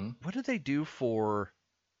 And what did they do for?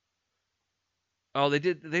 Oh, they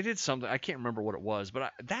did something. I can't remember what it was,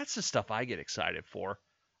 but that's the stuff I get excited for.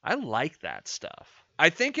 I like that stuff. I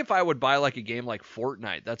think if I would buy like a game like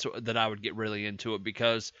Fortnite, that I would get really into it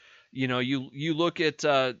because, you look at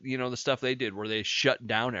the stuff they did where they shut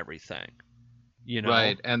down everything.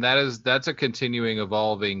 Right, and that's a continuing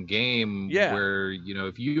evolving game where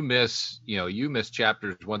if you miss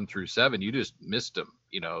chapters 1 through 7, you just missed them.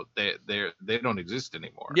 They don't exist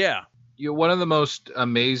anymore. Yeah. One of the most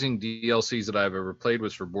amazing DLCs that I've ever played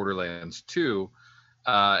was for Borderlands 2,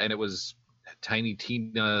 and it was Tiny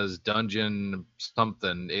Tina's Dungeon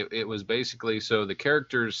something. It was basically, so the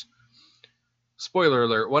characters, spoiler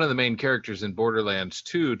alert, one of the main characters in Borderlands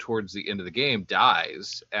 2 towards the end of the game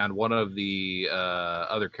dies, and one of the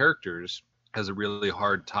other characters has a really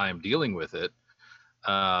hard time dealing with it.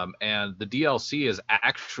 And the DLC is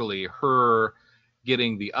actually her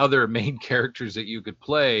getting the other main characters that you could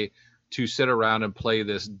play to sit around and play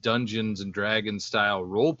this Dungeons and Dragons style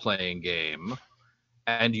role-playing game.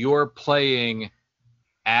 And you're playing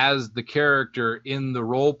as the character in the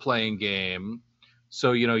role-playing game.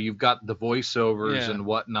 So, you've got the voiceovers and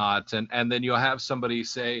whatnot. And then you'll have somebody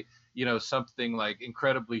say, something like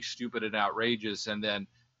incredibly stupid and outrageous. And then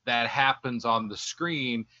that happens on the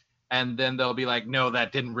screen. And then they'll be like, no,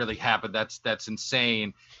 that didn't really happen. That's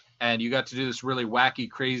insane. And you got to do this really wacky,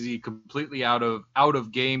 crazy, completely out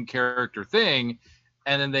of game character thing.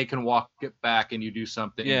 And then they can walk it back and you do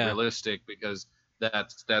something realistic because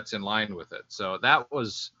that's in line with it. So that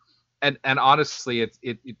was, and honestly,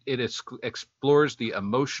 it explores the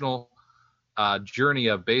emotional journey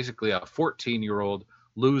of basically a 14-year-old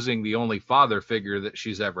losing the only father figure that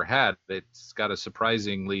she's ever had. It's got a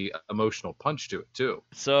surprisingly emotional punch to it too.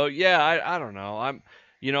 So I don't know.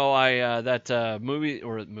 That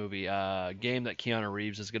game that Keanu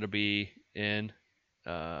Reeves is going to be in.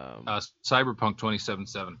 Cyberpunk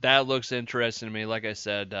 2077. That looks interesting to me. Like I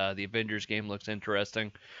said, the Avengers game looks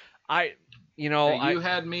interesting. You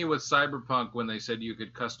had me with Cyberpunk when they said you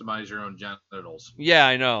could customize your own genitals. Yeah,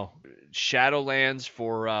 I know. Shadowlands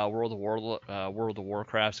for World of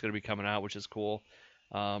Warcraft is going to be coming out, which is cool.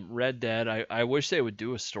 Red Dead. I wish they would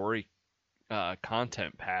do a story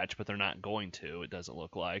content patch, but they're not going to. It doesn't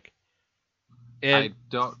look like. And I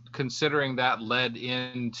don't. Considering that led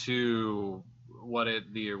into what it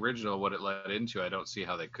led into, I don't see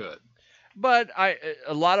how they could. But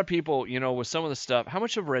a lot of people, with some of the stuff. How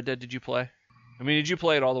much of Red Dead did you play? I mean, did you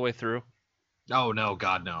play it all the way through? Oh no,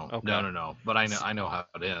 God no, okay. No. But I know how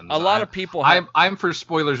it ends. A lot of people. I'm for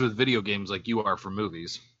spoilers with video games like you are for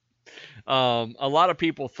movies. A lot of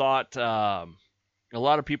people thought. A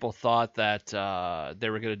lot of people thought that they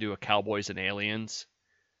were going to do a Cowboys and Aliens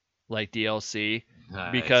like DLC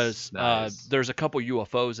because there's a couple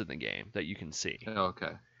UFOs in the game that you can see.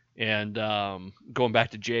 Okay. And going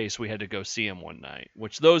back to Jace, we had to go see him one night,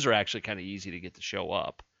 which those are actually kind of easy to get to show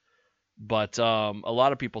up. But a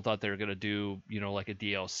lot of people thought they were going to do, like a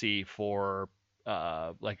DLC for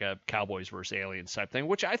like a Cowboys versus Aliens type thing,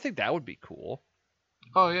 which I think that would be cool.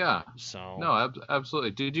 Oh yeah. So no,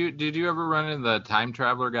 absolutely. Did you ever run into the time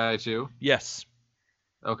traveler guy too? Yes.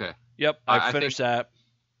 Okay. Yep, I finished that.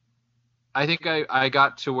 I think I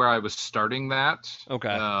got to where I was starting that.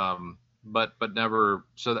 Okay. But never.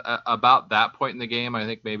 So about that point in the game, I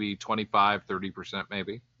think maybe 25-30%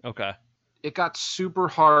 maybe. Okay. It got super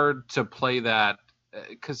hard to play that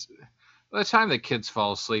because by the time the kids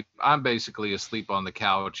fall asleep, I'm basically asleep on the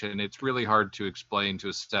couch, and it's really hard to explain to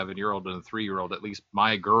a 7-year-old and a 3-year-old, at least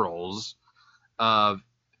my girls,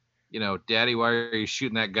 Daddy, why are you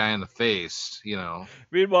shooting that guy in the face?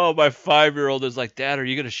 Meanwhile, my 5-year-old is like, Dad, are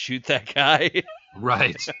you going to shoot that guy?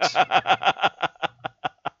 Right.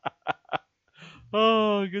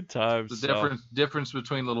 Oh, good times. The difference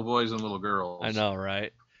between little boys and little girls. I know,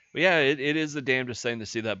 right? But yeah, it is the damnedest thing to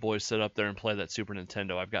see that boy sit up there and play that Super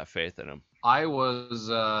Nintendo. I've got faith in him. I was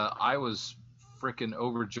freaking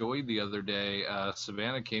overjoyed the other day.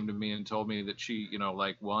 Savannah came to me and told me that she,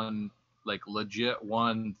 legit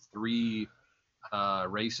won 3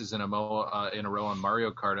 races in a row on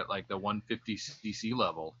Mario Kart at like the 150cc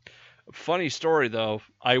level. Funny story though,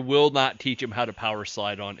 I will not teach him how to power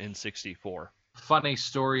slide on N64. Funny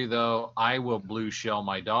story though, I will blue shell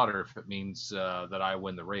my daughter if it means that I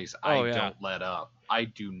win the race. Don't let up. I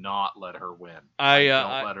do not let her win. I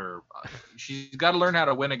don't let her. She's got to learn how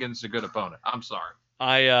to win against a good opponent. I'm sorry.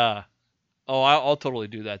 I'll totally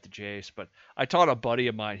do that to Jace. But I taught a buddy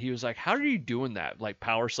of mine. He was like, "How are you doing that? Like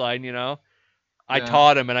power sliding, you know?" I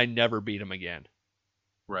taught him, and I never beat him again.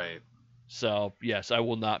 Right. So yes, I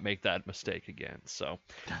will not make that mistake again. So,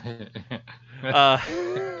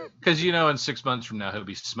 because in 6 months from now he'll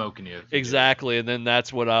be smoking you. Exactly, and then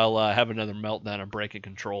that's when I'll have another meltdown and break a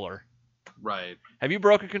controller. Right. Have you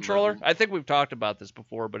broke a controller? I think we've talked about this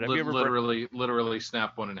before, but have you ever literally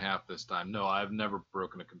snapped one in half this time? No, I've never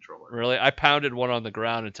broken a controller. Really? I pounded one on the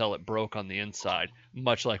ground until it broke on the inside,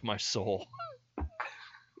 much like my soul.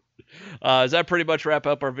 Does that pretty much wrap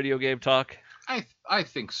up our video game talk? I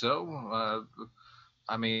think so.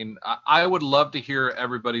 I mean, I would love to hear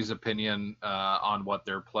everybody's opinion on what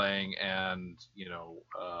they're playing, and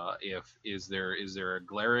if is there a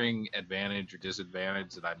glaring advantage or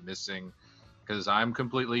disadvantage that I'm missing, because I'm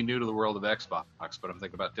completely new to the world of Xbox, but I'm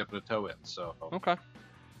thinking about dipping a toe in. So okay,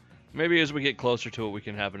 maybe as we get closer to it, we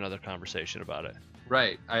can have another conversation about it.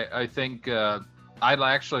 Right. I think I'd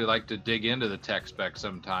actually like to dig into the tech spec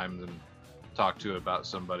sometimes and talk to it about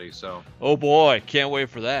somebody. So oh boy, can't wait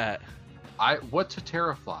for that. What's a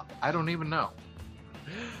teraflop? I don't even know.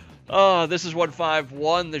 This is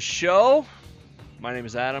 151 the show. My name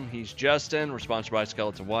is Adam. He's Justin. We're sponsored by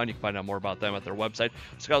Skeleton Wine. You can find out more about them at their website,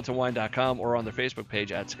 skeletonwine.com, or on their Facebook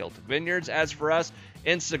page at Skeleton Vineyards. As for us,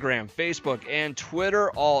 Instagram, Facebook, and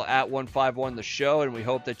Twitter, all at 151 the show. And we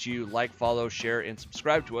hope that you like, follow, share, and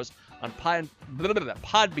subscribe to us on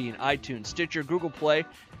Podbean, iTunes, Stitcher, Google Play,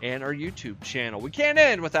 and our YouTube channel. We can't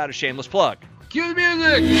end without a shameless plug. Cue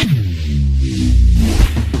the music!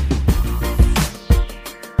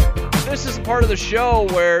 This is the part of the show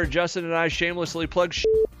where Justin and I shamelessly plug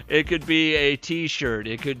shit. It could be a t-shirt.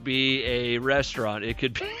 It could be a restaurant. It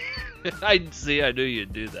could be... I knew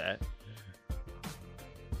you'd do that.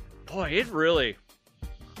 Boy, it really...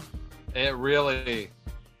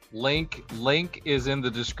 Link is in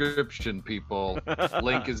the description, people.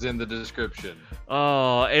 Link is in the description.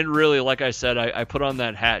 Oh, and really, like I said, I put on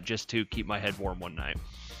that hat just to keep my head warm one night.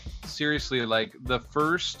 Seriously, like the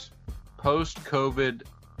first post-COVID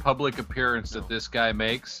public appearance that this guy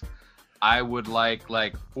makes, I would like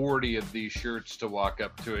 40 of these shirts to walk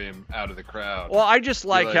up to him out of the crowd. Well, I just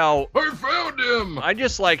like how... I found him! I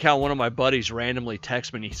just like how one of my buddies randomly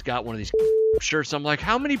texts me and he's got one of these shirts. I'm like,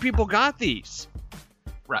 how many people got these?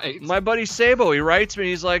 Right. My buddy Sabo, he writes me,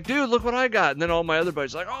 he's like, dude, look what I got. And then all my other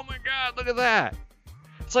buddies are like, oh my God, look at that.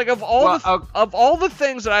 It's like of all the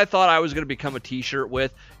things that I thought I was going to become a t-shirt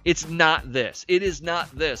with, it's not this. It is not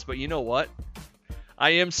this. But you know what?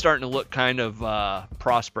 I am starting to look kind of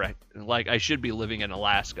prosperous. Like I should be living in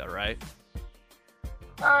Alaska, right?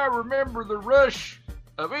 I remember the rush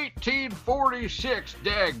of 1846,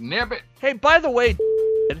 dagnabbit. Hey, by the way,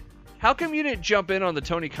 how come you didn't jump in on the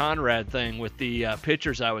Tony Conrad thing with the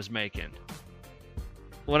pictures I was making?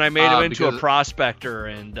 When I made him into a prospector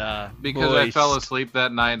and because I fell asleep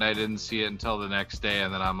that night and I didn't see it until the next day,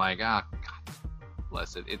 and then I'm like, God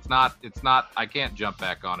bless it. It's not. I can't jump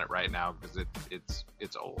back on it right now because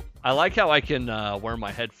it's old. I like how I can wear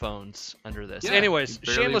my headphones under this. Yeah, anyways,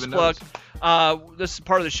 shameless plug. This is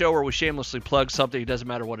part of the show where we shamelessly plug something. It doesn't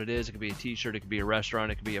matter what it is. It could be a t-shirt. It could be a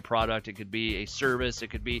restaurant. It could be a product. It could be a service.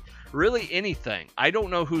 It could be really anything. I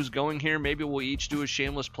don't know who's going here. Maybe we'll each do a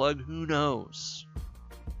shameless plug. Who knows?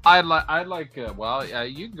 I'd like. You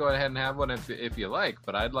can go ahead and have one if you like.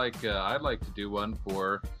 But I'd like to do one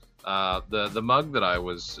for the mug that I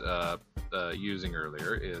was using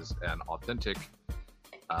earlier is an authentic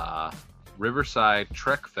Riverside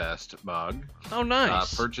Trek Fest mug. Oh,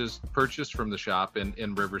 nice. Purchased from the shop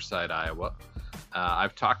in Riverside, Iowa.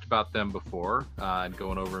 I've talked about them before and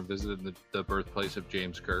going over and visited the birthplace of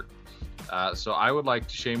James Kirk. So I would like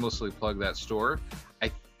to shamelessly plug that store. I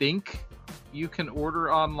think you can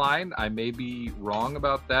order online. I may be wrong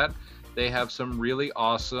about that. They have some really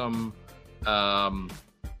awesome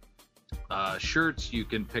shirts. You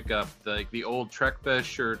can pick up the old Trek Fest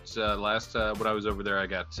shirts. Last when I was over there, I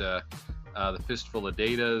got the Fistful of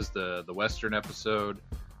Datas, the Western episode.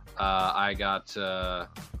 I got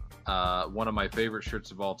one of my favorite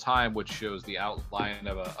shirts of all time, which shows the outline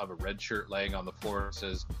of a red shirt laying on the floor. It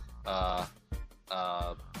says,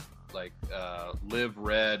 live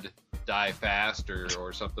red, die fast,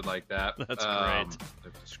 or something like that. That's great.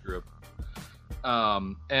 Screw up.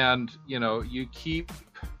 And you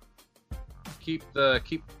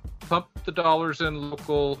pump the dollars in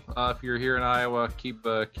local. If you're here in Iowa, keep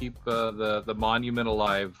the monument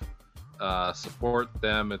alive. Support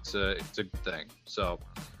them. It's a good thing. So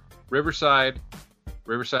Riverside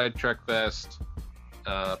Trek Fest,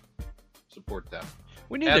 support them.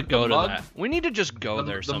 We need to go to that. We need to just go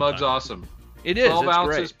there sometime. The mug's awesome. It is. 12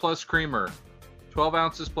 ounces great. plus creamer. 12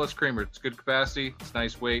 ounces plus creamer. It's good capacity. It's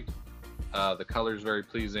nice weight. The color is very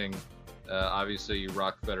pleasing. Obviously, you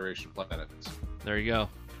rock Federation benefits. There you go.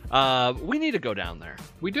 We need to go down there.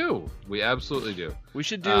 We do. We absolutely do. We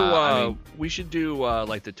should do. We should do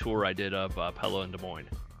like the tour I did of Pella and Des Moines.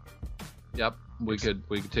 Yep. We could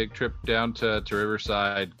take a trip down to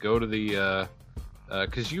Riverside. Go to the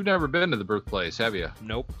because you've never been to the birthplace, have you?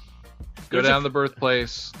 Nope. Go down to the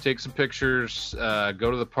birthplace, take some pictures,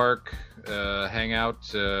 go to the park, hang out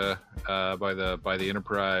by the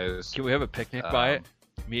Enterprise. Can we have a picnic by it?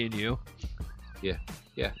 Me and you? Yeah.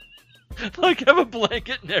 Like have a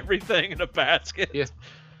blanket and everything in a basket. Yeah.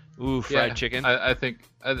 Ooh, fried chicken. I think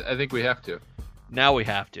we have to. Now we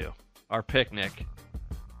have to. Our picnic.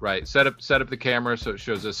 Right. Set up the camera so it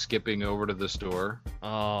shows us skipping over to the store.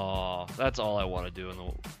 Oh, that's all I want to do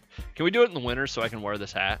Can we do it in the winter so I can wear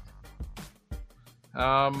this hat?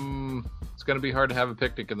 It's gonna be hard to have a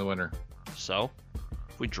picnic in the winter. So,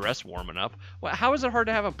 if we dress warm enough, well, how is it hard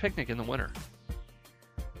to have a picnic in the winter?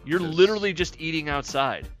 You're literally just eating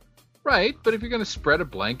outside. Right, but if you're gonna spread a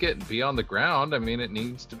blanket and be on the ground, I mean, it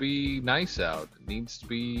needs to be nice out. It needs to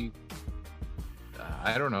be,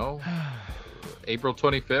 I don't know, April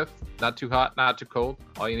 25th. Not too hot, not too cold.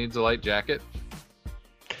 All you need is a light jacket.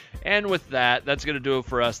 And with that, that's going to do it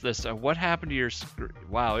for us. What happened to your screen?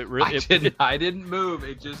 Wow, it really. I didn't move.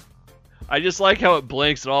 It just. I just like how it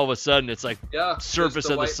blinks and all of a sudden it's like surface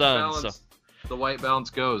of the sun. Balance, so the white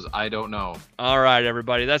balance goes. I don't know. All right,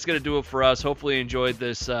 everybody, that's going to do it for us. Hopefully, you enjoyed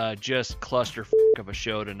this just cluster of a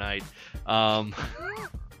show tonight.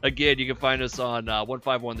 Again, you can find us on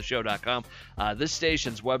 151theshow.com, this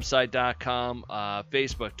station's website.com,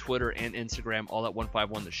 Facebook, Twitter, and Instagram, all at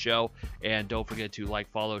 151theshow. And don't forget to like,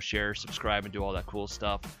 follow, share, subscribe, and do all that cool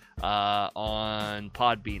stuff on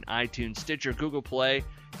Podbean, iTunes, Stitcher, Google Play,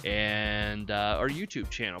 and our YouTube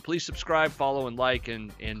channel. Please subscribe, follow, and like,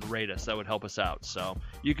 and rate us. That would help us out. So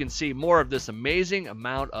you can see more of this amazing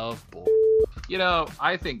amount of bull.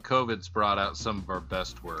 I think COVID's brought out some of our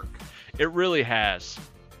best work. It really has.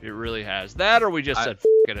 It really has. That, or we just said f***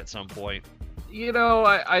 it at some point.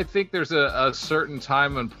 I think there's a certain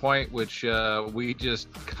time and point which we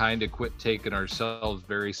just kind of quit taking ourselves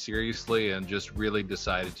very seriously and just really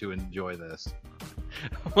decided to enjoy this.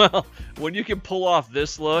 Well, when you can pull off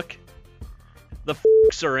this look, the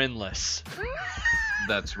f***s are endless.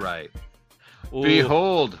 That's right. Ooh.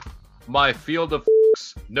 Behold, my field of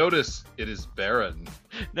f***s. Notice it is barren.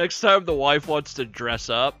 Next time the wife wants to dress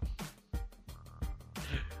up,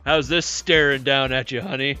 how's this staring down at you,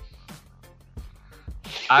 honey?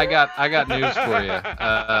 I got news for you.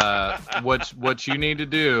 What you need to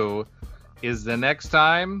do is the next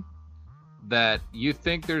time that you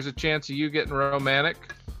think there's a chance of you getting romantic,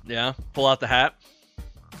 pull out the hat.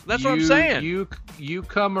 That's what I'm saying. You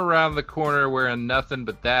come around the corner wearing nothing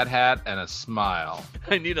but that hat and a smile.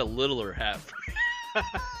 I need a littler hat.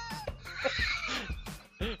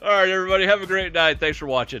 All right, everybody, have a great night. Thanks for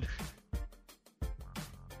watching.